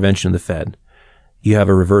 forced intervention of the Fed, you have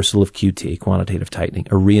a reversal of QT, quantitative tightening,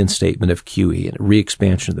 a reinstatement of QE, and a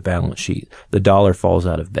re-expansion of the balance sheet. The dollar falls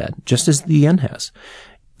out of bed, just as the yen has.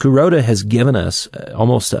 Kuroda has given us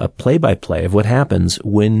almost a play-by-play of what happens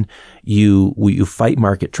when you fight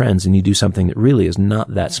market trends and you do something that really is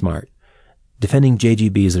not that smart. Defending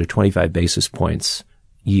JGBs at a 25 basis points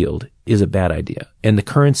yield is a bad idea. And the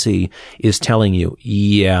currency is telling you,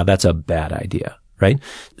 yeah, that's a bad idea, right?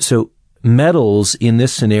 So metals in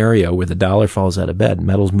this scenario where the dollar falls out of bed,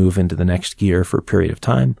 metals move into the next gear for a period of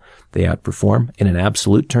time. They outperform in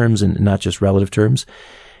absolute terms and not just relative terms.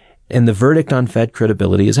 And the verdict on Fed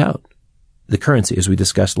credibility is out. The currency, as we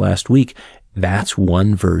discussed last week, that's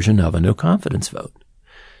one version of a no confidence vote.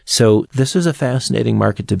 So this is a fascinating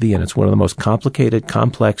market to be in. It's one of the most complicated,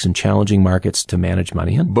 complex, and challenging markets to manage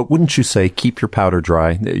money in. But wouldn't you say keep your powder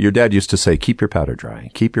dry? Your dad used to say keep your powder dry,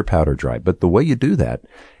 keep your powder dry. But the way you do that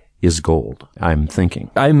is gold, I'm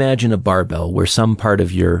thinking. I imagine a barbell where some part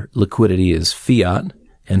of your liquidity is fiat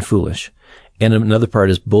and foolish, and another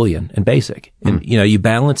part is bullion and basic. And, you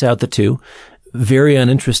balance out the two. Very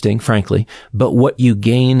uninteresting, frankly. But what you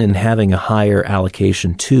gain in having a higher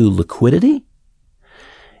allocation to liquidity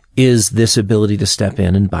is this ability to step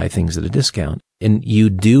in and buy things at a discount. And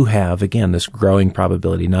you do have, again, this growing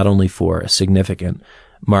probability not only for a significant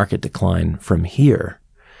market decline from here,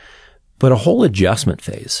 but a whole adjustment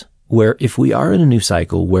phase where if we are in a new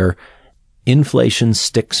cycle where inflation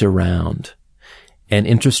sticks around and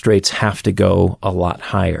interest rates have to go a lot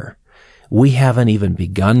higher, we haven't even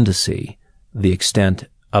begun to see the extent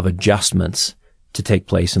of adjustments to take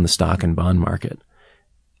place in the stock and bond market.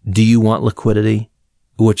 Do you want liquidity,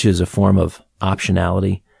 which is a form of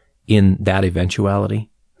optionality in that eventuality?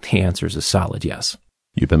 The answer is a solid yes.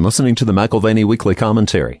 You've been listening to the McAlvany Weekly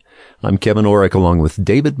Commentary. I'm Kevin Orrick along with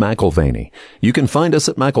David McAlvany. You can find us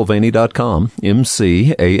at McAlvany.com,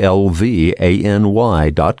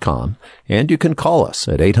 McAlvany.com, and you can call us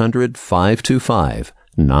at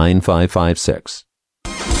 800-525-9556.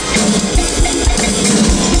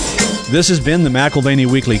 This has been the McAlvany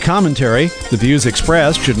Weekly Commentary. The views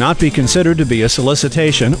expressed should not be considered to be a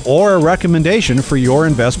solicitation or a recommendation for your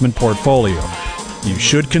investment portfolio. You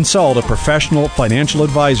should consult a professional financial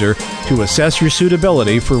advisor to assess your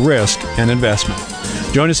suitability for risk and investment.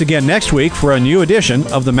 Join us again next week for a new edition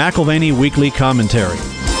of the McAlvany Weekly Commentary.